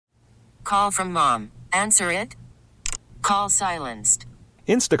Call from mom. Answer it. Call silenced.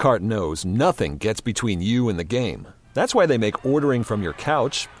 Instacart knows nothing gets between you and the game. That's why they make ordering from your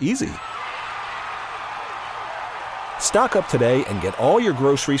couch easy. Stock up today and get all your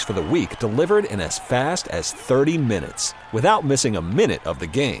groceries for the week delivered in as fast as 30 minutes without missing a minute of the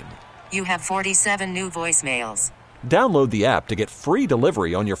game. You have 47 new voicemails. Download the app to get free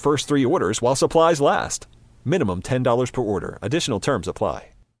delivery on your first 3 orders while supplies last. Minimum $10 per order. Additional terms apply.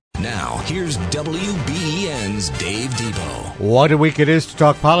 Now, here's WBEN's Dave Depot. What a week it is to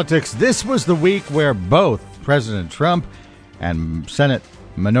talk politics. This was the week where both President Trump and Senate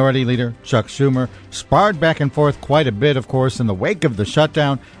Minority Leader Chuck Schumer sparred back and forth quite a bit, of course, in the wake of the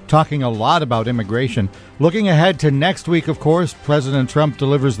shutdown, talking a lot about immigration. Looking ahead to next week, of course, President Trump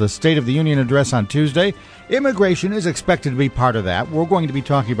delivers the State of the Union address on Tuesday. Immigration is expected to be part of that. We're going to be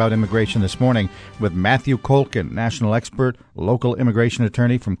talking about immigration this morning with Matthew Kolkin, national expert, local immigration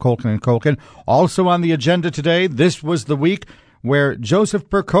attorney from Kolkin & Kolkin. Also on the agenda today, this was the week where Joseph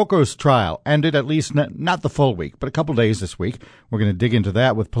Percoco's trial ended, at least not the full week, but a couple days this week. We're going to dig into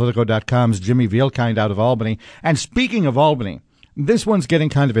that with Politico.com's Jimmy Vielkind out of Albany. And speaking of Albany, this one's getting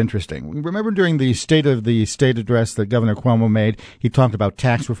kind of interesting. Remember during the State of the State address that Governor Cuomo made, he talked about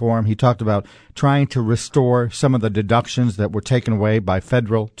tax reform. He talked about trying to restore some of the deductions that were taken away by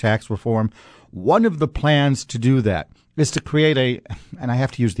federal tax reform. One of the plans to do that is to create and I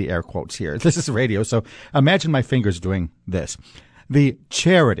have to use the air quotes here. This is radio, so imagine my fingers doing this. The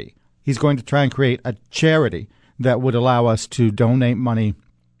charity. He's going to try and create a charity that would allow us to donate money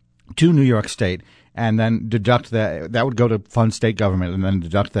to New York State and then deduct that. That would go to fund state government and then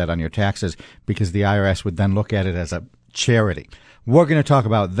deduct that on your taxes because the IRS would then look at it as a charity. We're going to talk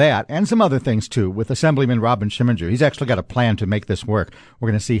about that and some other things, too, with Assemblyman Robin Schimminger. He's actually got a plan to make this work. We're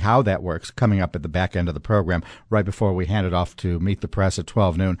going to see how that works coming up at the back end of the program right before we hand it off to Meet the Press at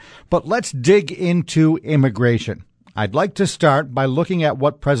 12 noon. But let's dig into immigration. I'd like to start by looking at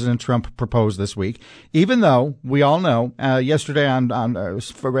what President Trump proposed this week, even though we all know yesterday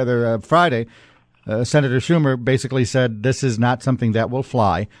Friday, Senator Schumer basically said this is not something that will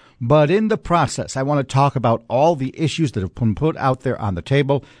fly. But in the process, I want to talk about all the issues that have been put out there on the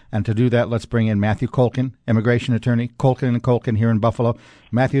table. And to do that, let's bring in Matthew Kolkin, immigration attorney, Kolkin & Kolkin here in Buffalo.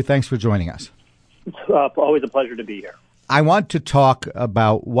 Matthew, thanks for joining us. It's always a pleasure to be here. I want to talk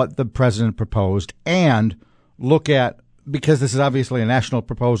about what the president proposed and look at, because this is obviously a national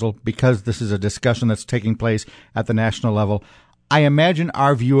proposal, because this is a discussion that's taking place at the national level, I imagine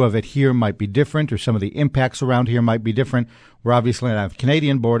our view of it here might be different, or some of the impacts around here might be different. We're obviously on the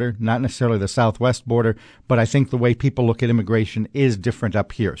Canadian border, not necessarily the southwest border, but I think the way people look at immigration is different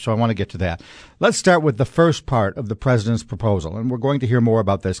up here. So I want to get to that. Let's start with the first part of the president's proposal, and we're going to hear more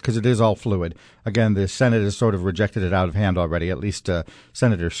about this because it is all fluid. Again, the Senate has sort of rejected it out of hand already, at least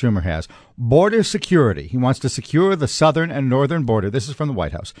Senator Schumer has. Border security. He wants to secure the southern and northern border. This is from the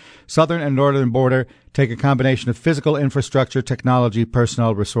White House. Southern and northern border, take a combination of physical infrastructure, technology,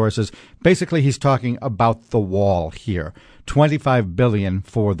 personnel, resources. Basically, he's talking about the wall here. $25 billion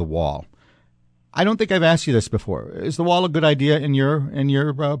for the wall. I don't think I've asked you this before. Is the wall a good idea in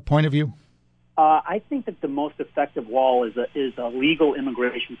your point of view? I think that the most effective wall is a legal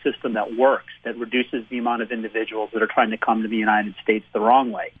immigration system that works, that reduces the amount of individuals that are trying to come to the United States the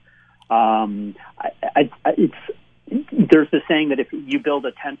wrong way. There's the saying that if you build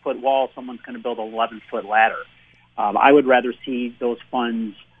a 10-foot wall, someone's going to build an 11-foot ladder. I would rather see those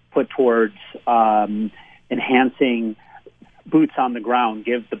funds put towards enhancing boots on the ground,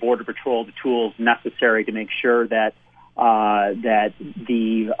 give the Border Patrol the tools necessary to make sure that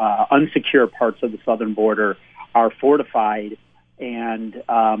the unsecure parts of the southern border are fortified, and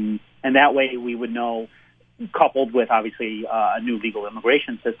that way we would know, coupled with obviously a new legal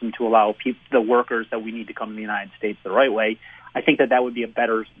immigration system to allow the workers that we need to come to the United States the right way. I think that would be a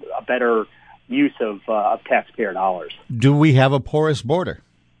better use of taxpayer dollars. Do we have a porous border?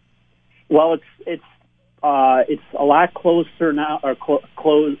 Well, it's a lot closer now, or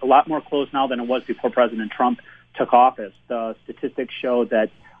a lot more closed now than it was before President Trump took office. The statistics show that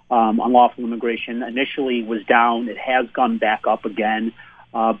unlawful immigration initially was down. It has gone back up again,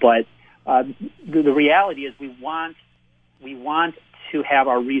 but the reality is we want to have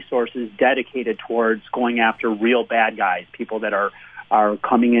our resources dedicated towards going after real bad guys, people that are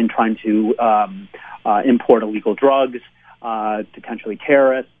coming in trying to import illegal drugs, potentially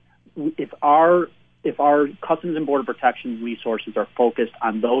terrorists. If our Customs and Border Protection resources are focused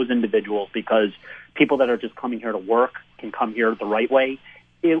on those individuals, because people that are just coming here to work can come here the right way,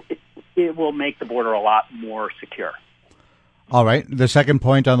 it will make the border a lot more secure. All right. The second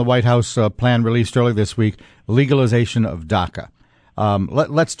point on the White House plan released early this week, legalization of DACA.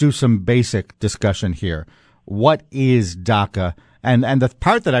 Let's do some basic discussion here. What is DACA? And the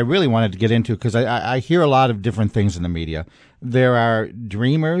part that I really wanted to get into, because I hear a lot of different things in the media. There are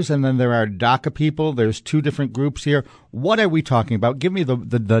dreamers, and then there are DACA people. There's two different groups here. What are we talking about? Give me the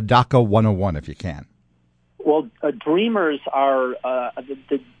DACA 101 if you can. Well, dreamers are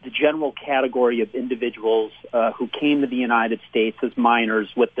the general category of individuals who came to the United States as minors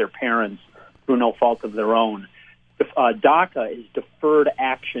with their parents through no fault of their own. DACA is Deferred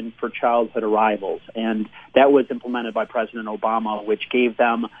Action for Childhood Arrivals, and that was implemented by President Obama, which gave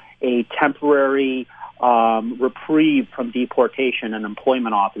them a temporary reprieve from deportation and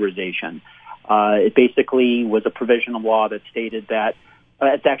employment authorization. It basically was a provision of law that stated that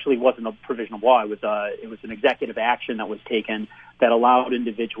it actually wasn't a provision of law. It was an executive action that was taken that allowed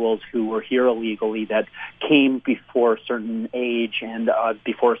individuals who were here illegally that came before a certain age and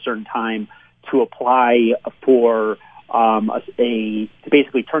before a certain time to apply for to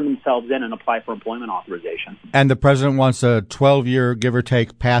basically turn themselves in and apply for employment authorization. And the president wants a 12-year, give or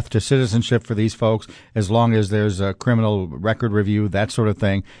take, path to citizenship for these folks, as long as there's a criminal record review, that sort of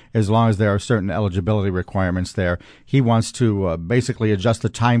thing, as long as there are certain eligibility requirements there. He wants to basically adjust the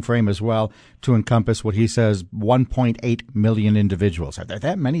time frame as well to encompass what he says 1.8 million individuals. Are there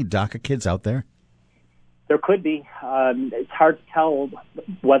that many DACA kids out there? There could be. It's hard to tell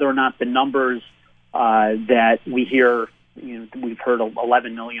whether or not the numbers that we hear, we've heard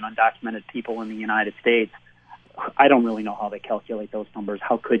 11 million undocumented people in the United States. I don't really know how they calculate those numbers.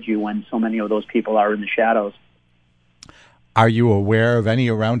 How could you when so many of those people are in the shadows? Are you aware of any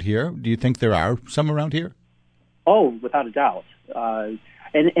around here? Do you think there are some around here? Oh, without a doubt.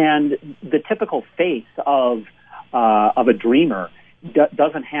 And the typical face of a dreamer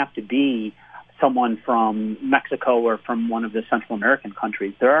doesn't have to be someone from Mexico or from one of the Central American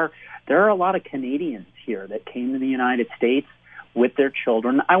countries. There are a lot of Canadians here that came to the United States with their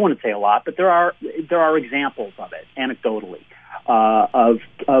children. I wouldn't say a lot, but there are examples of it, anecdotally, of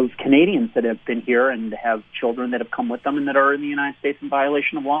Canadians that have been here and have children that have come with them and that are in the United States in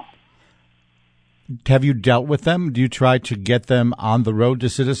violation of law. Have you dealt with them? Do you try to get them on the road to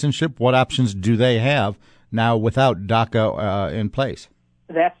citizenship? What options do they have now without DACA in place?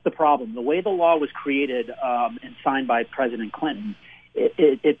 That's the problem. The way the law was created and signed by President Clinton,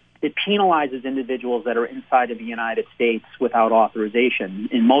 it penalizes individuals that are inside of the United States without authorization.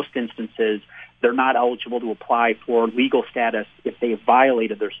 In most instances, they're not eligible to apply for legal status if they have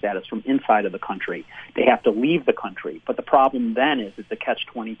violated their status from inside of the country. They have to leave the country. But the problem then is it's a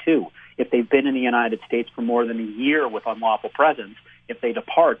catch-22. If they've been in the United States for more than a year with unlawful presence, if they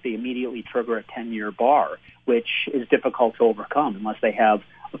depart, they immediately trigger a 10-year bar, which is difficult to overcome unless they have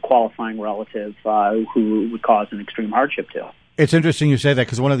a qualifying relative who would cause an extreme hardship to. It's interesting you say that,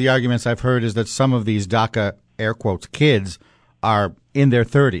 because one of the arguments I've heard is that some of these DACA, air quotes, kids are in their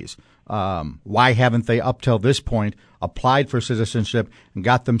 30s. Why haven't they, up till this point, applied for citizenship and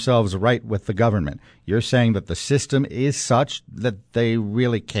got themselves right with the government? You're saying that the system is such that they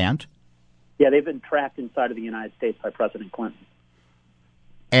really can't? Yeah, they've been trapped inside of the United States by President Clinton.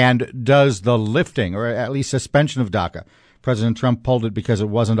 And does the lifting, or at least suspension of DACA, President Trump pulled it because it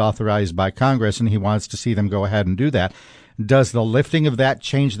wasn't authorized by Congress, and he wants to see them go ahead and do that. Does the lifting of that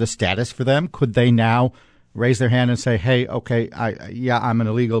change the status for them? Could they now raise their hand and say, hey, okay, I'm an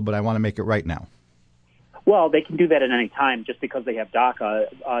illegal, but I want to make it right now? Well, they can do that at any time. Just because they have DACA,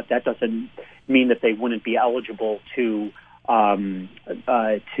 that doesn't mean that they wouldn't be eligible to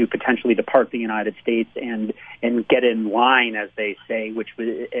potentially depart the United States and get in line, as they say, which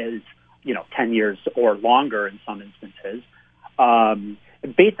is 10 years or longer in some instances.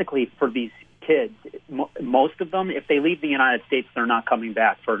 Basically, for these kids, most of them, if they leave the United States, they're not coming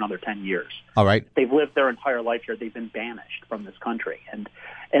back for another 10 years. All right. They've lived their entire life here. They've been banished from this country. And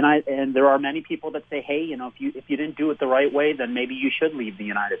there are many people that say, hey, if you didn't do it the right way, then maybe you should leave the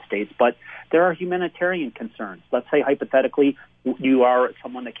United States. But there are humanitarian concerns. Let's say, hypothetically, you are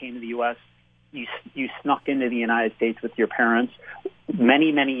someone that came to the U.S., you snuck into the United States with your parents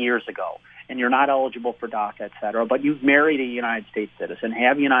many, many years ago, and you're not eligible for DACA, et cetera, but you've married a United States citizen,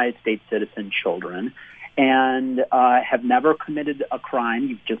 have United States citizen children, and have never committed a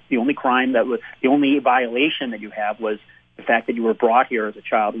crime. The only violation that you have was the fact that you were brought here as a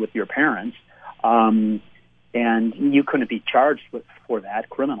child with your parents, and you couldn't be charged for that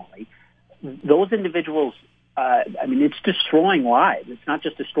criminally. Those individuals, it's destroying lives. It's not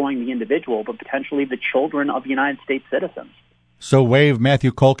just destroying the individual, but potentially the children of United States citizens. So wave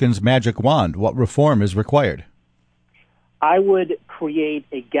Matthew Kulkin's magic wand. What reform is required? I would create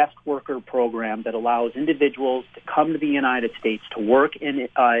a guest worker program that allows individuals to come to the United States to work in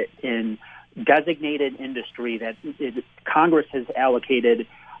designated industry that Congress has allocated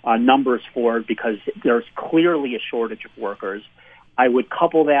numbers for because there's clearly a shortage of workers. I would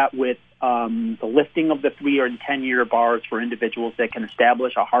couple that with the lifting of the 3 or 10-year bars for individuals that can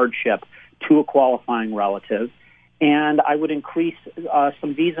establish a hardship to a qualifying relative. And I would increase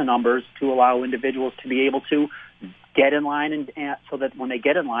some visa numbers to allow individuals to be able to get in line, and so that when they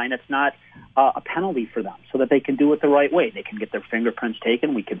get in line, it's not a penalty for them, so that they can do it the right way. They can get their fingerprints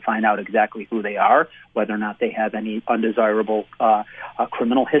taken. We can find out exactly who they are, whether or not they have any undesirable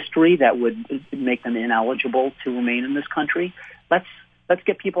criminal history that would make them ineligible to remain in this country. Let's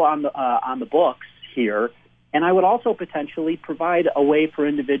get people on the books here, and I would also potentially provide a way for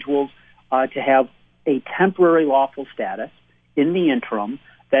individuals to have a temporary lawful status in the interim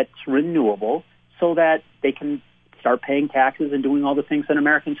that's renewable, so that they can start paying taxes and doing all the things that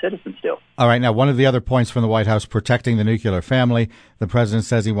American citizens do. All right. Now, one of the other points from the White House, protecting the nuclear family. The president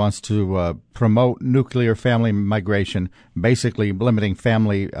says he wants to promote nuclear family migration, basically limiting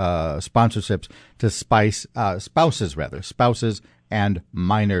family sponsorships to spouses and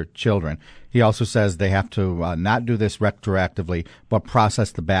minor children. He also says they have to not do this retroactively, but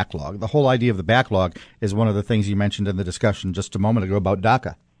process the backlog. The whole idea of the backlog is one of the things you mentioned in the discussion just a moment ago about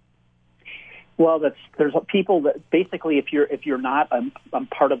DACA. Well, there's people that basically, if you're not a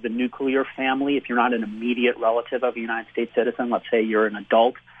part of the nuclear family, if you're not an immediate relative of a United States citizen, let's say you're an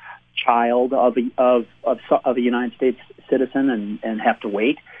adult child of a United States citizen and have to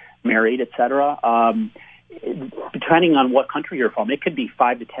wait, married, etc. Depending on what country you're from, it could be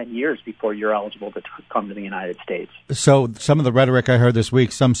 5 to 10 years before you're eligible to come to the United States. So some of the rhetoric I heard this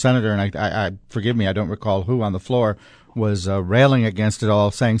week, some senator, and I forgive me, I don't recall who on the floor, was railing against it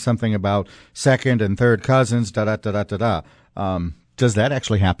all, saying something about second and third cousins, da-da-da-da-da-da. Does that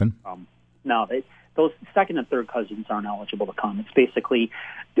actually happen? No, those second and third cousins aren't eligible to come. It's basically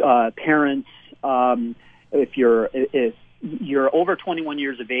parents. If you're over 21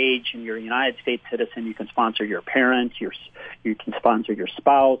 years of age and you're a United States citizen, you can sponsor your parents, you can sponsor your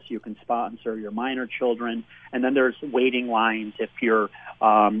spouse, you can sponsor your minor children, and then there's waiting lines if you're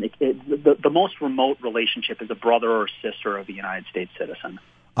the most remote relationship is a brother or sister of a United States citizen.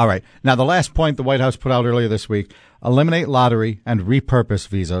 All right. Now, the last point the White House put out earlier this week, eliminate lottery and repurpose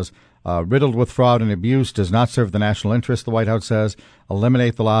visas. Riddled with fraud and abuse, does not serve the national interest, the White House says.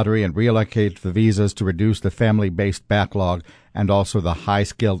 Eliminate the lottery and reallocate the visas to reduce the family-based backlog and also the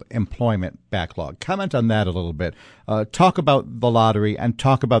high-skilled employment backlog. Comment on that a little bit. Talk about the lottery and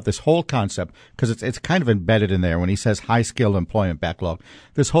talk about this whole concept, because it's kind of embedded in there when he says high-skilled employment backlog,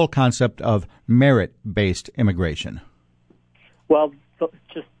 this whole concept of merit-based immigration. Well, so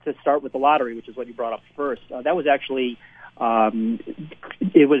just to start with the lottery, which is what you brought up first, that was actually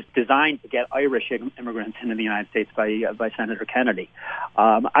it was designed to get Irish immigrants into the United States by Senator Kennedy.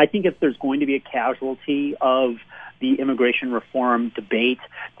 I think if there's going to be a casualty of the immigration reform debate,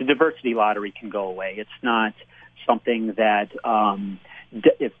 the diversity lottery can go away. It's not something that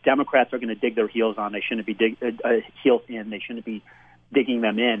if Democrats are going to dig their heels on, they shouldn't be They shouldn't be digging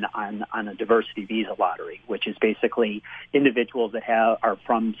them in on a diversity visa lottery, which is basically individuals that are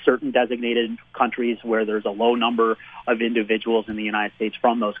from certain designated countries where there's a low number of individuals in the United States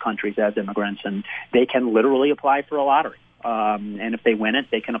from those countries as immigrants, and they can literally apply for a lottery. And if they win it,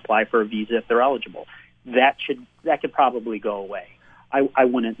 they can apply for a visa if they're eligible. That could probably go away. I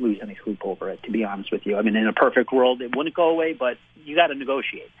wouldn't lose any sleep over it, to be honest with you. I mean, in a perfect world, it wouldn't go away, but you got to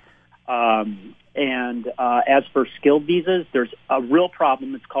negotiate. As for skilled visas, there's a real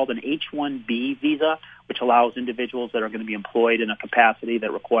problem. It's called an H-1B visa, which allows individuals that are going to be employed in a capacity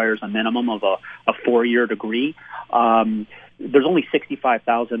that requires a minimum of a 4-year degree. There's only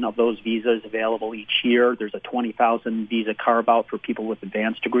 65,000 of those visas available each year. There's a 20,000 visa carve-out for people with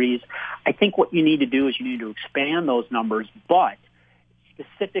advanced degrees. I think what you need to do is you need to expand those numbers, but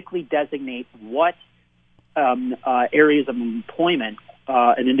specifically designate what areas of employment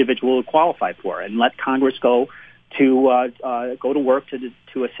an individual would qualify for, and let Congress go to work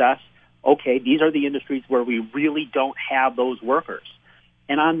to assess, okay, these are the industries where we really don't have those workers.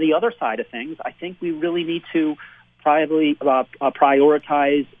 And on the other side of things, I think we really need to probably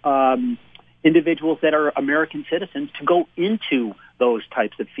prioritize individuals that are American citizens to go into those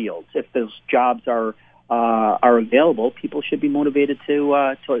types of fields. If those jobs are available, people should be motivated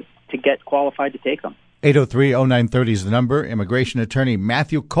to get qualified to take them. 803-0930 is the number. Immigration attorney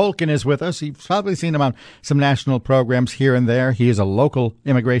Matthew Kolkin is with us. You've probably seen him on some national programs here and there. He is a local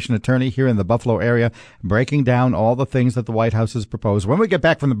immigration attorney here in the Buffalo area, breaking down all the things that the White House has proposed. When we get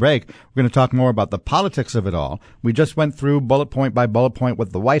back from the break, we're going to talk more about the politics of it all. We just went through bullet point by bullet point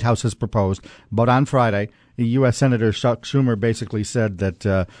what the White House has proposed, but on Friday, U.S. Senator Chuck Schumer basically said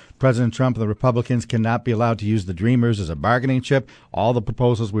that President Trump and the Republicans cannot be allowed to use the Dreamers as a bargaining chip. All the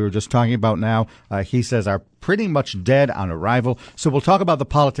proposals we were just talking about now, he says, are pretty much dead on arrival. So we'll talk about the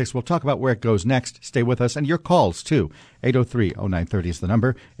politics. We'll talk about where it goes next. Stay with us. And your calls, too. 803-0930 is the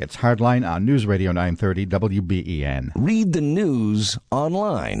number. It's Hardline on News Radio 930 WBEN. Read the news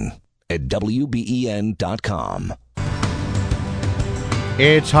online at WBEN.com.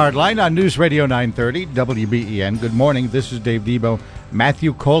 It's Hardline on News Radio 930 WBEN. Good morning. This is Dave Debo.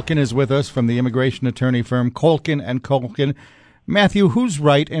 Matthew Kolkin is with us from the immigration attorney firm Kolkin & Kolkin. Matthew, who's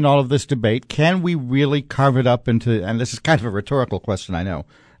right in all of this debate? Can we really carve it up into, and this is kind of a rhetorical question, I know,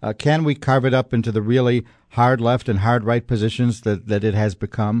 can we carve it up into the really hard left and hard right positions that it has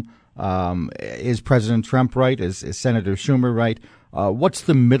become? Is President Trump right? Is Senator Schumer right? What's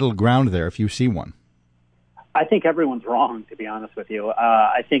the middle ground there, if you see one? I think everyone's wrong, to be honest with you.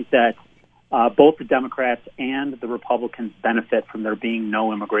 I think that both the Democrats and the Republicans benefit from there being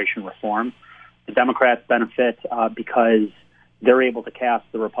no immigration reform. The Democrats benefit because they're able to cast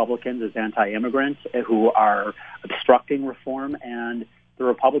the Republicans as anti-immigrants who are obstructing reform, and the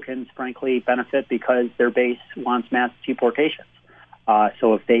Republicans, frankly, benefit because their base wants mass deportations.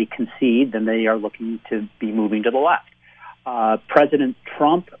 So if they concede, then they are looking to be moving to the left. President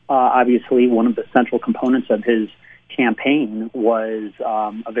Trump, obviously, one of the central components of his campaign was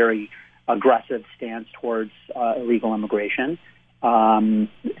a very aggressive stance towards illegal immigration.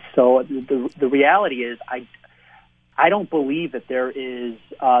 So the reality is, I don't believe that there is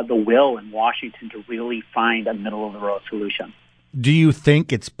the will in Washington to really find a middle-of-the-road solution. Do you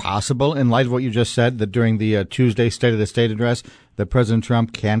think it's possible, in light of what you just said, that during the Tuesday State of the State address, that President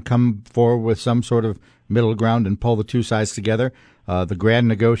Trump can come forward with some sort of middle ground and pull the two sides together? The grand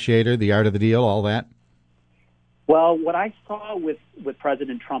negotiator, the art of the deal, all that? Well, what I saw with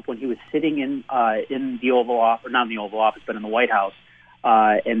President Trump when he was sitting in the Oval Office, or not in the Oval Office, but in the White House,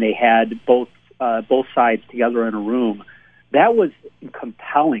 and they had both sides together in a room, that was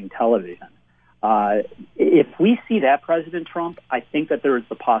compelling television. If we see that President Trump, I think that there is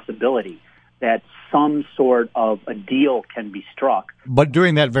the possibility that some sort of a deal can be struck. But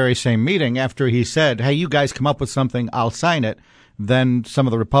during that very same meeting, after he said, hey, you guys come up with something, I'll sign it, then some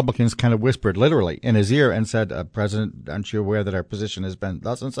of the Republicans kind of whispered literally in his ear and said, President, aren't you aware that our position has been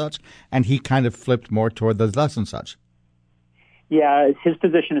thus and such? And he kind of flipped more toward the thus and such. Yeah, his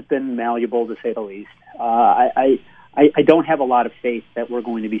position has been malleable, to say the least. I don't have a lot of faith that we're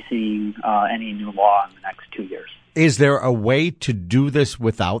going to be seeing any new law in the next 2 years. Is there a way to do this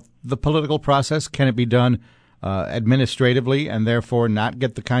without the political process? Can it be done administratively and therefore not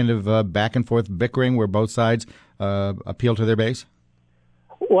get the kind of back and forth bickering where both sides appeal to their base?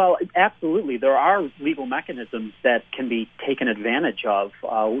 Well, absolutely. There are legal mechanisms that can be taken advantage of,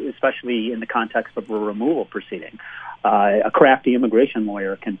 especially in the context of a removal proceeding. A crafty immigration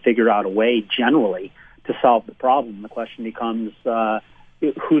lawyer can figure out a way generally to solve the problem. The question becomes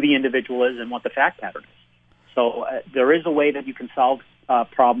who the individual is and what the fact pattern is. So there is a way that you can solve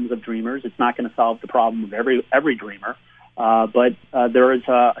problems of dreamers. It's not going to solve the problem of every dreamer, but there is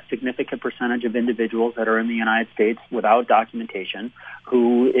a significant percentage of individuals that are in the United States without documentation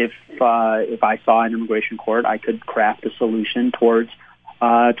who, if I saw an immigration court, I could craft a solution towards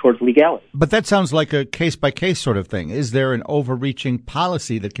legality. But that sounds like a case-by-case sort of thing. Is there an overreaching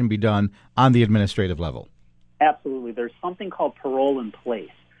policy that can be done on the administrative level? Absolutely. There's something called parole in place,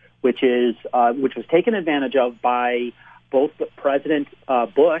 which was taken advantage of by both President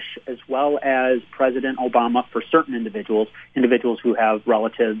Bush as well as President Obama for certain individuals who have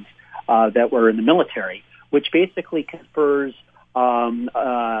relatives that were in the military, which basically confers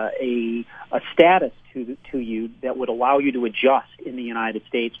a status to you that would allow you to adjust in the United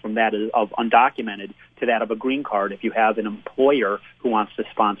States from that of undocumented to that of a green card if you have an employer who wants to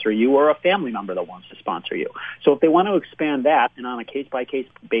sponsor you or a family member that wants to sponsor you. So if they want to expand that and on a case-by-case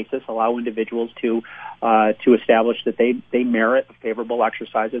basis allow individuals to establish that they merit a favorable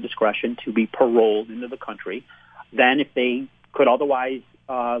exercise of discretion to be paroled into the country, then if they could otherwise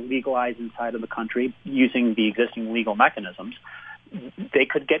legalize inside of the country using the existing legal mechanisms, they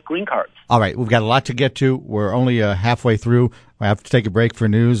could get green cards. All right, we've got a lot to get to. We're only halfway through. I have to take a break for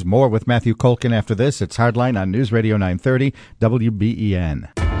news. More with Matthew Kolkin after this. It's Hardline on News Radio 930 WBEN.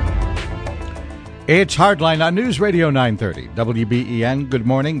 It's Hardline on News Radio 930 WBEN. Good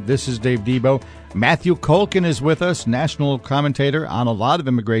morning. This is Dave Debo. Matthew Kolkin is with us, national commentator on a lot of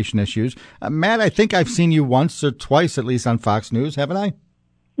immigration issues. Matt, I think I've seen you once or twice at least on Fox News, haven't I?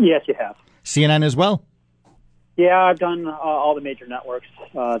 Yes, you have. CNN as well? Yeah, I've done all the major networks.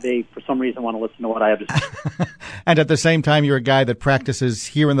 They, for some reason, want to listen to what I have to say. And at the same time, you're a guy that practices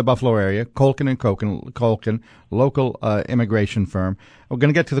here in the Buffalo area, Colkin & Colkin, local immigration firm. We're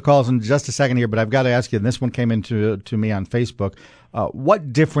going to get to the calls in just a second here, but I've got to ask you, and this one came into to me on Facebook,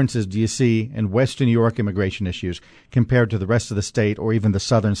 what differences do you see in Western New York immigration issues compared to the rest of the state or even the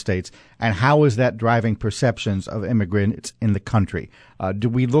southern states, and how is that driving perceptions of immigrants in the country? Do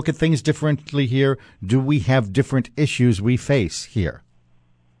we look at things differently here? Do we have different issues we face here?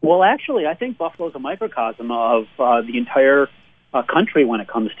 Well, actually, I think Buffalo is a microcosm of the entire country when it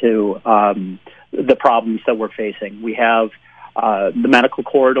comes to the problems that we're facing. We have the medical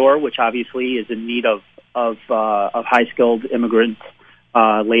corridor, which obviously is in need of high-skilled immigrant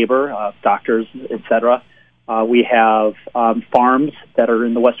labor, doctors, etc. We have farms that are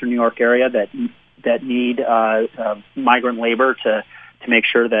in the Western New York area that need migrant labor to make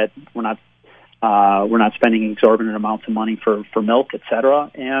sure that we're not spending exorbitant amounts of money for milk, etc.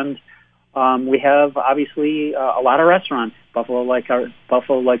 And we have obviously a lot of restaurants. Buffalo likes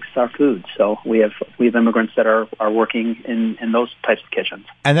our food, so we have immigrants that are working in those types of kitchens.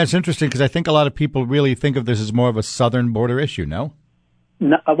 And that's interesting because I think a lot of people really think of this as more of a southern border issue. No,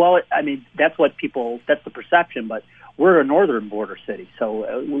 well, I mean that's the perception, but we're a northern border city,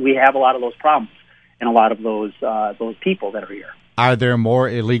 so we have a lot of those problems and a lot of those people that are here. Are there more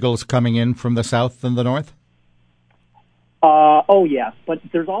illegals coming in from the south than the north? Oh, yeah, but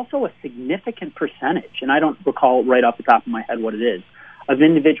there's also a significant percentage, and I don't recall right off the top of my head what it is, of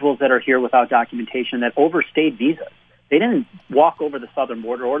individuals that are here without documentation that overstayed visas. They didn't walk over the southern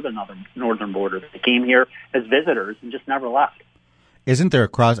border or the northern border. They came here as visitors and just never left. Isn't there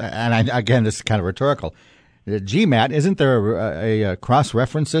again, this is kind of rhetorical, GMAT, isn't there a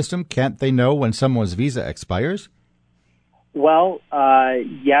cross-reference system? Can't they know when someone's visa expires? Well,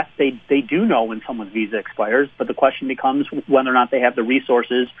 yes, they do know when someone's visa expires, but the question becomes whether or not they have the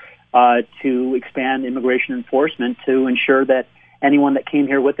resources to expand immigration enforcement to ensure that anyone that came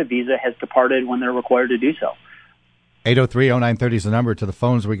here with a visa has departed when they're required to do so. 803-0930 is the number. To the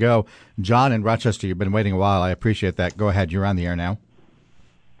phones we go. John in Rochester, you've been waiting a while. I appreciate that. Go ahead. You're on the air now.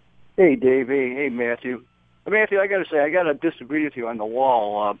 Hey, Dave. Hey, Matthew. Matthew, I got to say, I got to disagree with you on the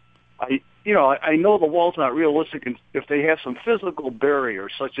wall. I know the wall's not realistic if they have some physical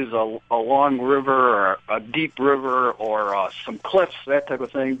barriers, such as a long river or a deep river or some cliffs, that type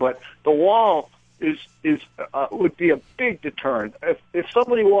of thing. But the wall would be a big deterrent. If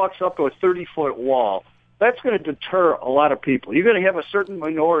somebody walks up to a 30-foot wall, that's going to deter a lot of people. You're going to have a certain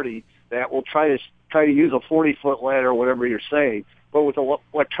minority that will try to use a 40-foot ladder or whatever you're saying. But with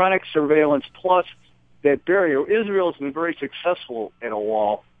electronic surveillance plus that barrier, Israel has been very successful at a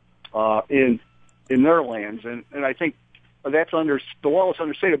wall in their lands, and I think the wall is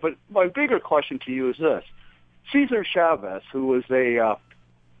understated. But my bigger question to you is this: Cesar Chavez, who was a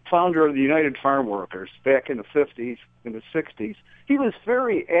founder of the United Farm Workers back in the 50s and the 60s, he was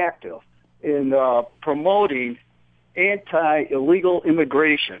very active in promoting anti-illegal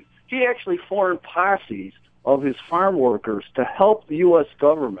immigration. He actually formed posses of his farm workers to help the U.S.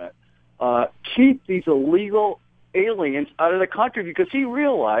 government keep these illegal aliens out of the country, because he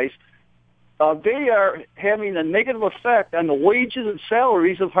realized they are having a negative effect on the wages and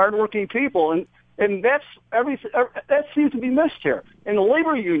salaries of hardworking people, and that's everything that seems to be missed here. And the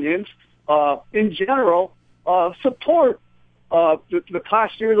labor unions, in general, support the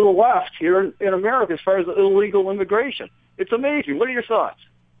posture of the left here in America as far as illegal immigration. It's amazing. What are your thoughts?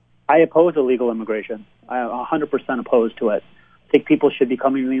 I oppose illegal immigration. I'm 100% opposed to it. I think people should be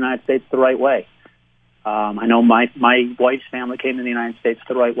coming to the United States the right way. I know my wife's family came to the United States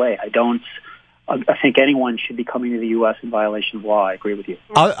the right way. I think anyone should be coming to the U.S. in violation of law. I agree with you.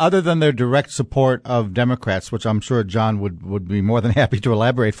 Other than their direct support of Democrats, which I'm sure John would be more than happy to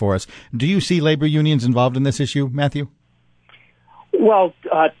elaborate for us, do you see labor unions involved in this issue, Matthew? Well,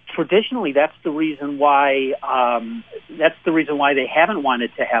 traditionally, that's the reason why they haven't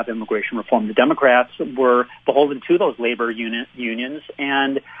wanted to have immigration reform. The Democrats were beholden to those labor unions,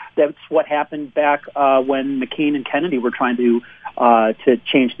 and that's what happened back when McCain and Kennedy were trying to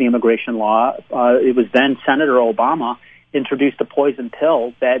change the immigration law. It was then Senator Obama introduced a poison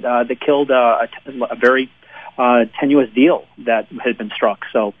pill that killed a very tenuous deal that had been struck.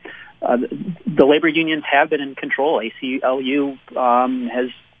 So. The labor unions have been in control. ACLU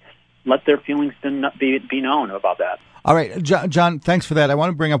has let their feelings be known about that. All right, John, thanks for that. I want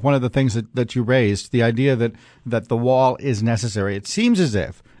to bring up one of the things that you raised, the idea that the wall is necessary. It seems as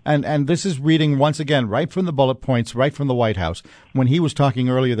if, and this is reading once again right from the bullet points, right from the White House, when he was talking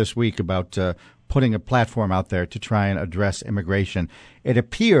earlier this week about putting a platform out there to try and address immigration. It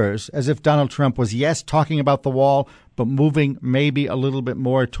appears as if Donald Trump was, yes, talking about the wall, but moving maybe a little bit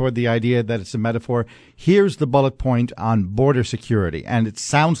more toward the idea that it's a metaphor. Here's the bullet point on border security. And it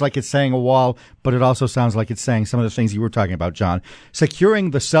sounds like it's saying a wall, but it also sounds like it's saying some of the things you were talking about, John.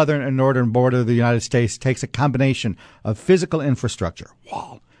 Securing the southern and northern border of the United States takes a combination of physical infrastructure,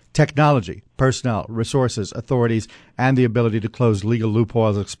 wall, technology, personnel, resources, authorities, and the ability to close legal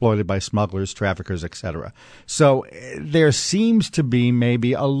loopholes exploited by smugglers, traffickers, etc. So there seems to be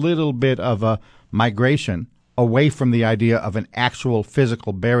maybe a little bit of a migration away from the idea of an actual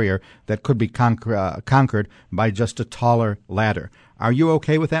physical barrier that could be conquered by just a taller ladder. Are you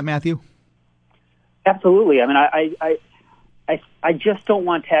okay with that, Matthew? Absolutely. I mean, I just don't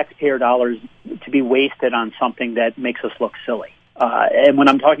want taxpayer dollars to be wasted on something that makes us look silly. And when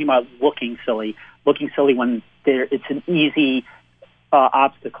I'm talking about looking silly when it's an easy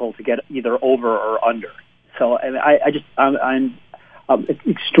obstacle to get either over or under. So I'm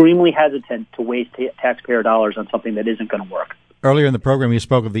extremely hesitant to waste taxpayer dollars on something that isn't going to work. Earlier in the program, you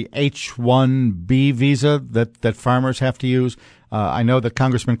spoke of the H-1B visa that farmers have to use. I know that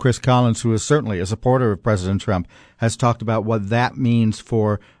Congressman Chris Collins, who is certainly a supporter of President Trump, has talked about what that means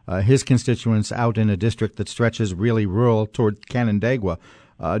for his constituents out in a district that stretches really rural toward Canandaigua.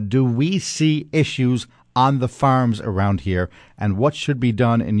 Do we see issues on the farms around here, and what should be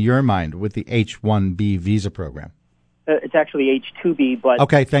done in your mind with the H-1B visa program? It's actually H-2B, but...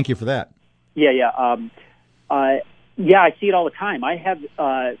 Okay, thank you for that. Yeah. Yeah, I see it all the time. I have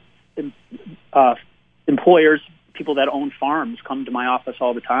employers, people that own farms, come to my office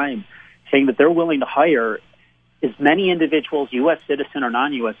all the time saying that they're willing to hire as many individuals, U.S. citizen or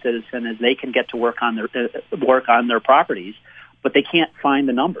non-U.S. citizen, as they can get to work on their properties, but they can't find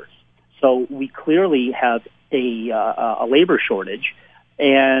the numbers. So we clearly have a labor shortage,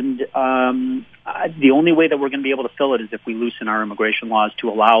 and the only way that we're going to be able to fill it is if we loosen our immigration laws to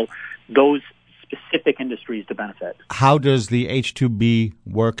allow those specific industries to benefit. How does the H-2B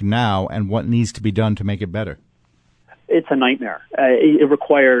work now, and what needs to be done to make it better? It's a nightmare. It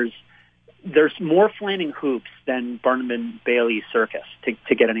requires... There's more flaming hoops than Barnum and Bailey circus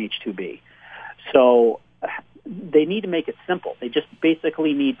to get an H-2B. So they need to make it simple. They just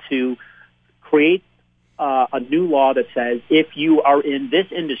basically need to create a new law that says if you are in this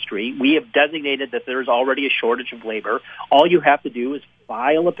industry, we have designated that there's already a shortage of labor. All you have to do is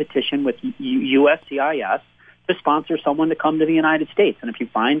file a petition with USCIS to sponsor someone to come to the United States. And if you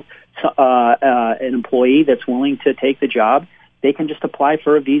find an employee that's willing to take the job, they can just apply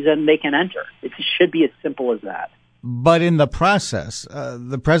for a visa and they can enter. It should be as simple as that. But in the process,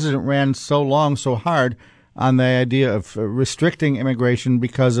 the president ran so hard on the idea of restricting immigration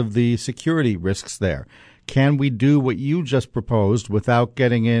because of the security risks there. Can we do what you just proposed without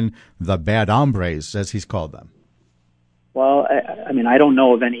getting in the bad hombres, as he's called them? Well, I mean, I don't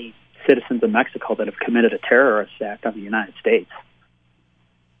know of any citizens of Mexico that have committed a terrorist act on the United States.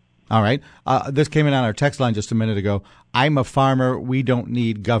 All right. This came in on our text line just a minute ago. I'm a farmer. We don't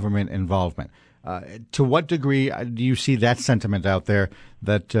need government involvement. To what degree do you see that sentiment out there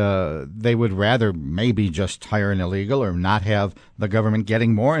that they would rather maybe just hire an illegal or not have the government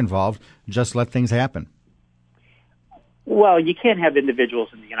getting more involved, just let things happen? Well, you can't have individuals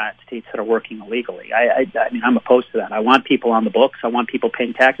in the United States that are working illegally. I mean, I'm opposed to that. I want people on the books. I want people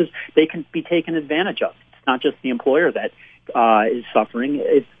paying taxes. They can be taken advantage of. It's not just the employer that is suffering.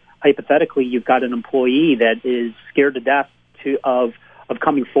 It's hypothetically, you've got an employee that is scared to death of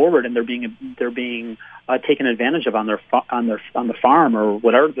coming forward, and they're being taken advantage of on the farm or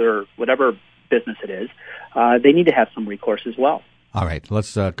whatever business it is. They need to have some recourse as well. All right,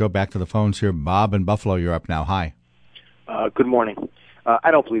 let's go back to the phones here. Bob in Buffalo, you're up now. Hi. Good morning.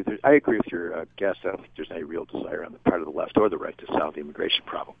 I don't believe I agree with your guest. I don't think there's any real desire on the part of the left or the right to solve the immigration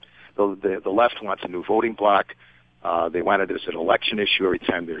problem. The left wants a new voting bloc. They want it as an election issue every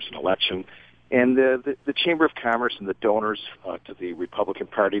time there's an election. And the Chamber of Commerce and the donors to the Republican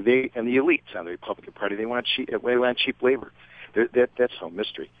Party, and the elites on the Republican Party, they want cheap labor. That's no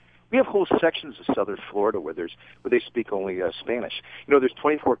mystery. We have whole sections of southern Florida where they speak only Spanish. You know, there's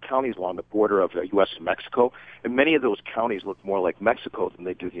 24 counties along the border of U.S. and Mexico, and many of those counties look more like Mexico than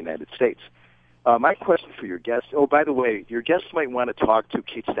they do the United States. My question for your guest. Oh, by the way, your guest might want to talk to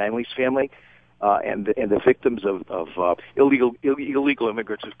Kate Steinle's family. And the victims of illegal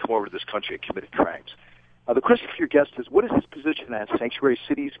immigrants who've come over to this country and committed crimes. The question for your guest is, what is his position on sanctuary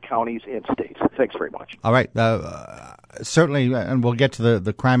cities, counties, and states? Thanks very much. All right. Certainly, and we'll get to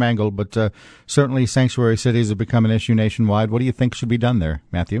the crime angle, but certainly sanctuary cities have become an issue nationwide. What do you think should be done there,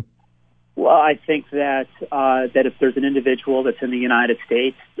 Matthew? Well, I think that that if there's an individual that's in the United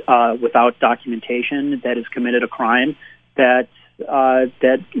States without documentation that has committed a crime, that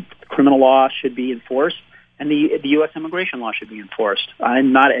criminal law should be enforced, and the U.S. immigration law should be enforced.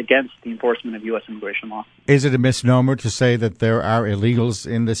 I'm not against the enforcement of U.S. immigration law. Is it a misnomer to say that there are illegals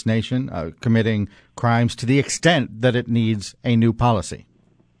in this nation committing crimes to the extent that it needs a new policy?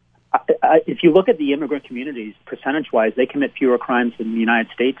 If you look at the immigrant communities, percentage-wise, they commit fewer crimes than the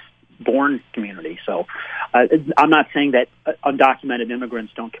United States-born community. So I'm not saying that undocumented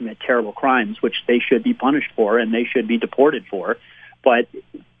immigrants don't commit terrible crimes, which they should be punished for and they should be deported for, but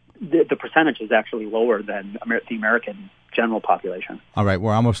the percentage is actually lower than the American general population. All right,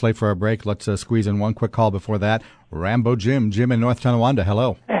 we're almost late for our break. Let's squeeze in one quick call before that. Rambo Jim in North Tonawanda,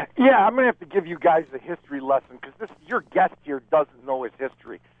 hello. Yeah, I'm going to have to give you guys a history lesson because your guest here doesn't know his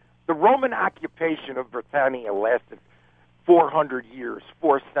history. The Roman occupation of Britannia lasted 400 years,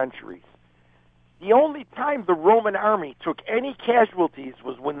 4 centuries. The only time the Roman army took any casualties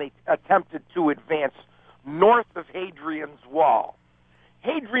was when they attempted to advance north of Hadrian's Wall.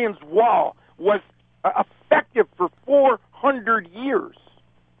 Hadrian's Wall was effective for 400 years.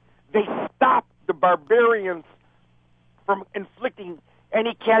 They stopped the barbarians from inflicting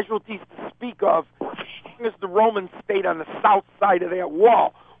any casualties to speak of as the Romans stayed on the south side of that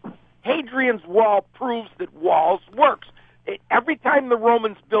wall. Hadrian's Wall proves that walls works. Every time the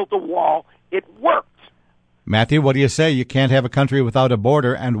Romans built a wall, it worked. Matthew, what do you say? You can't have a country without a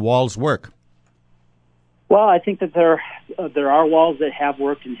border, and walls work. Well, I think that there are walls that have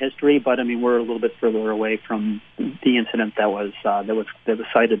worked in history, but I mean we're a little bit further away from the incident that was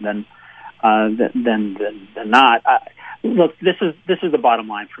cited than not. Look, this is the bottom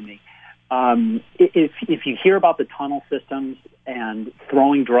line for me. If you hear about the tunnel systems and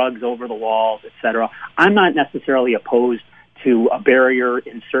throwing drugs over the walls, etc., I'm not necessarily opposed to a barrier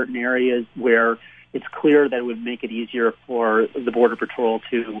in certain areas where it's clear that it would make it easier for the Border Patrol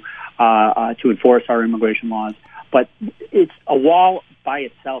to enforce our immigration laws. But it's a wall by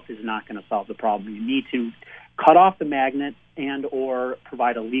itself is not going to solve the problem. You need to cut off the magnet and or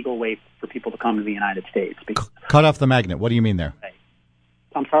provide a legal way for people to come to the United States. Cut off the magnet. What do you mean there?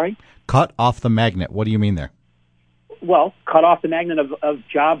 I'm sorry? Cut off the magnet. What do you mean there? Well, cut off the magnet of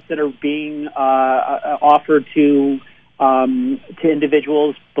jobs that are being offered to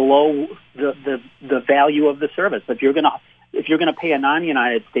individuals below the value of the service. If you're gonna pay a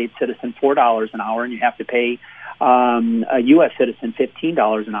non-United States citizen $4 an hour and you have to pay a U.S. citizen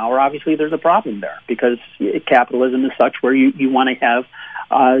 $15 an hour, obviously there's a problem there because capitalism is such where you want to have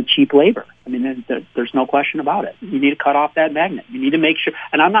cheap labor. I mean, there's no question about it. You need to cut off that magnet. You need to make sure.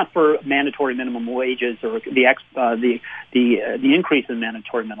 And I'm not for mandatory minimum wages or the increase in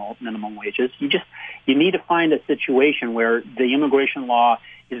mandatory minimum wages. You need to find a situation where the immigration law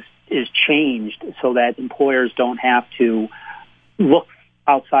is changed so that employers don't have to look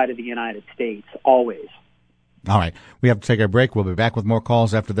outside of the United States always. All right. We have to take our break. We'll be back with more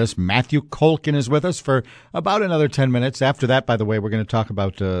calls after this. Matthew Kolkin is with us for about another 10 minutes. After that, by the way, we're going to talk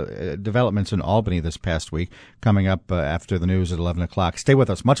about developments in Albany this past week, coming up after the news at 11 o'clock. Stay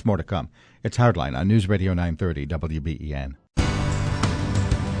with us. Much more to come. It's Hardline on News Radio 930 WBEN.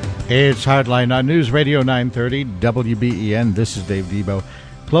 It's Hardline on News Radio 930 WBEN. This is Dave Debo.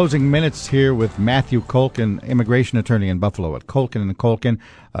 Closing minutes here with Matthew Kolkin, immigration attorney in Buffalo at Kolkin & Kolkin.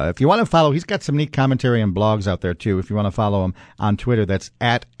 If you want to follow, he's got some neat commentary and blogs out there, too. If you want to follow him on Twitter, that's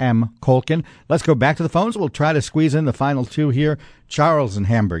 @MKolkin. Let's go back to the phones. We'll try to squeeze in the final two here. Charles in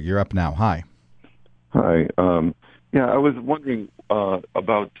Hamburg, you're up now. Hi. Hi. I was wondering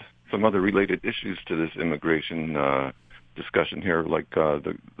about some other related issues to this immigration discussion here, like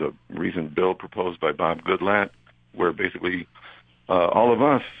the recent bill proposed by Bob Goodlatte, where basically all of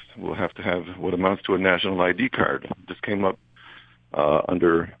us will have to have what amounts to a national ID card. This came up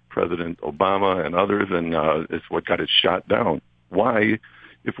under President Obama and others, and it's what got it shot down. Why,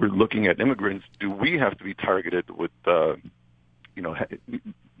 if we're looking at immigrants, do we have to be targeted with,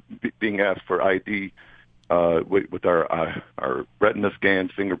 being asked for ID with our retina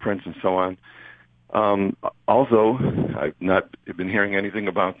scans, fingerprints, and so on? Also, I've not been hearing anything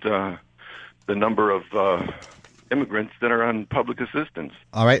about the number of immigrants that are on public assistance.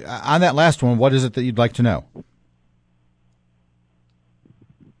 All right. On that last one, what is it that you'd like to know?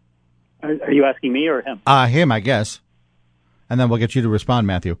 Are you asking me or him? Him, I guess. And then we'll get you to respond,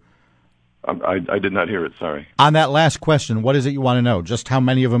 Matthew. I did not hear it, sorry. On that last question, what is it you want to know? Just how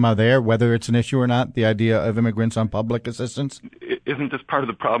many of them are there, whether it's an issue or not, the idea of immigrants on public assistance? Isn't this part of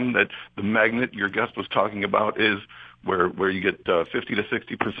the problem that the magnet your guest was talking about is where you get 50 to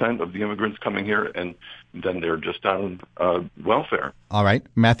 60% of the immigrants coming here, and then they're just on welfare? All right.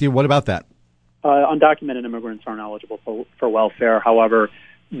 Matthew, what about that? Undocumented immigrants aren't eligible for welfare. However,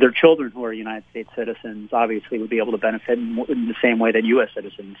 their children who are United States citizens obviously would be able to benefit in the same way that U.S.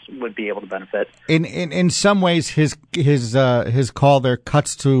 citizens would be able to benefit. In some ways, his call there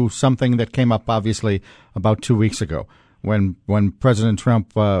cuts to something that came up obviously about 2 weeks ago when President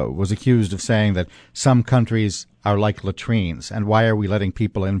Trump was accused of saying that some countries are like latrines, and why are we letting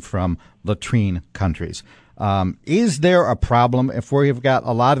people in from latrine countries? Is there a problem if we've got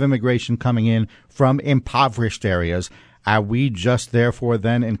a lot of immigration coming in from impoverished areas? Are we just therefore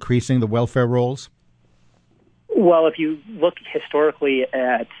then increasing the welfare rolls? Well, if you look historically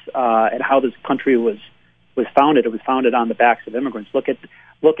at how this country was founded, it was founded on the backs of immigrants. Look at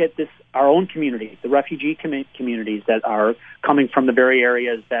this, our own communities, the refugee communities that are coming from the very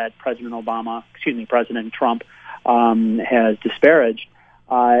areas that President Trump has disparaged.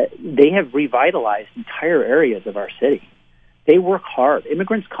 They have revitalized entire areas of our city. They work hard.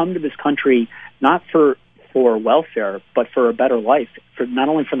 Immigrants come to this country not for welfare, but for a better life, for not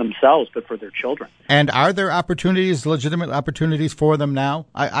only for themselves, but for their children. And are there opportunities, legitimate opportunities for them now?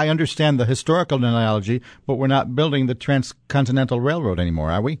 I understand the historical analogy, but we're not building the Transcontinental Railroad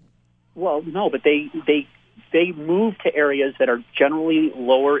anymore, are we? Well, no, but they move to areas that are generally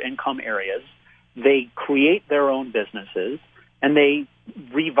lower income areas. They create their own businesses, and they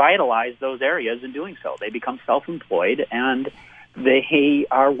revitalize those areas in doing so. They become self-employed, and they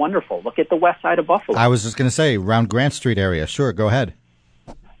are wonderful. Look at the west side of Buffalo. I was just going to say, around Grant Street area. Sure, go ahead.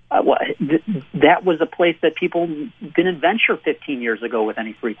 That was a place that people didn't venture 15 years ago with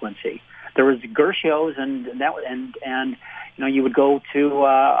any frequency. There was Gershio's, and you would go to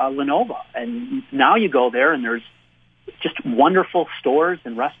Lenova, and now you go there, and there's just wonderful stores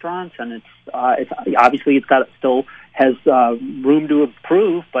and restaurants, and it's obviously still has room to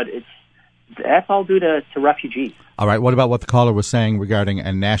improve, but that's all due to refugees. All right. What about what the caller was saying regarding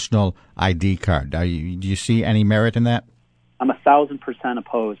a national ID card? Do you see any merit in that? I'm 1,000%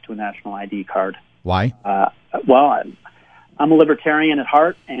 opposed to a national ID card. Why? Well, I'm a libertarian at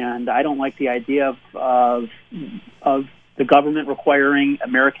heart, and I don't like the idea of the government requiring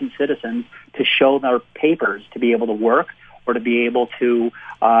American citizens to show their papers to be able to work, or to be able to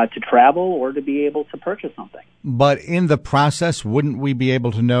travel, or to be able to purchase something. But in the process, wouldn't we be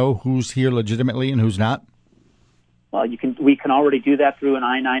able to know who's here legitimately and who's not? Well, we can already do that through an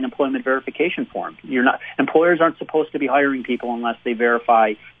I-9 employment verification form. Employers aren't supposed to be hiring people unless they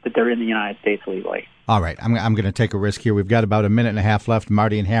verify that they're in the United States legally. All right, I'm going to take a risk here. We've got about a minute and a half left.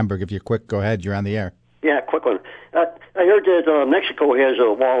 Marty in Hamburg, if you're quick, go ahead. You're on the air. Yeah, quick one. I heard that Mexico has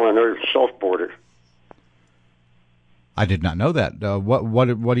a wall on their south border. I did not know that.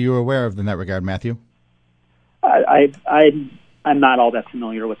 What are you aware of in that regard, Matthew? I'm not all that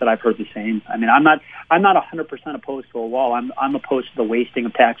familiar with it. I've heard the same. I mean, I'm not 100% opposed to a wall. I'm opposed to the wasting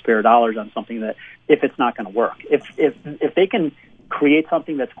of taxpayer dollars on something that, if it's not going to work, if they can create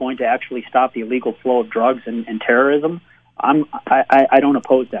something that's going to actually stop the illegal flow of drugs and terrorism, I don't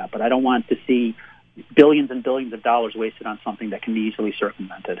oppose that. But I don't want to see billions and billions of dollars wasted on something that can be easily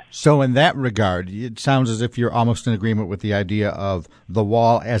circumvented. So in that regard, it sounds as if you're almost in agreement with the idea of the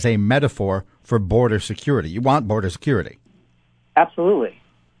wall as a metaphor for border security. You want border security. Absolutely.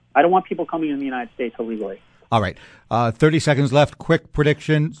 I don't want people coming in the United States illegally. All right. 30 seconds left. Quick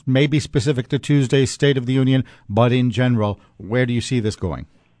predictions, maybe specific to Tuesday's State of the Union, but in general, where do you see this going?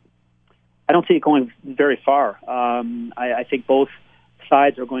 I don't see it going very far. I think both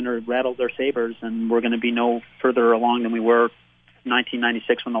sides are going to rattle their sabers, and we're going to be no further along than we were in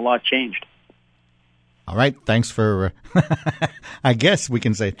 1996 when the law changed. All right. Thanks for, I guess we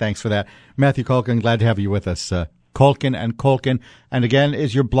can say thanks for that. Matthew Kolkin, glad to have you with us. Kolkin and Kolkin. And again,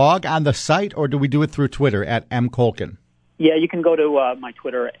 is your blog on the site, or do we do it through Twitter at @mkolkin? Yeah, you can go to my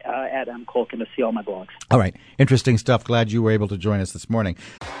Twitter at @mkolkin to see all my blogs. All right. Interesting stuff. Glad you were able to join us this morning.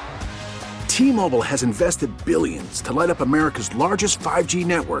 T-Mobile has invested billions to light up America's largest 5G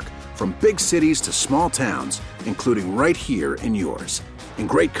network, from big cities to small towns, including right here in yours. And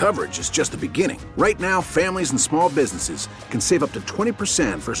great coverage is just the beginning. Right now, families and small businesses can save up to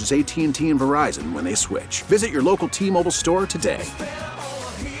 20% versus AT&T and Verizon when they switch. Visit your local T-Mobile store today.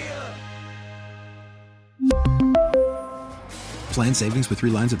 Plan savings with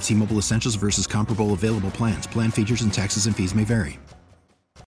 3 lines of T-Mobile Essentials versus comparable available plans. Plan features and taxes and fees may vary.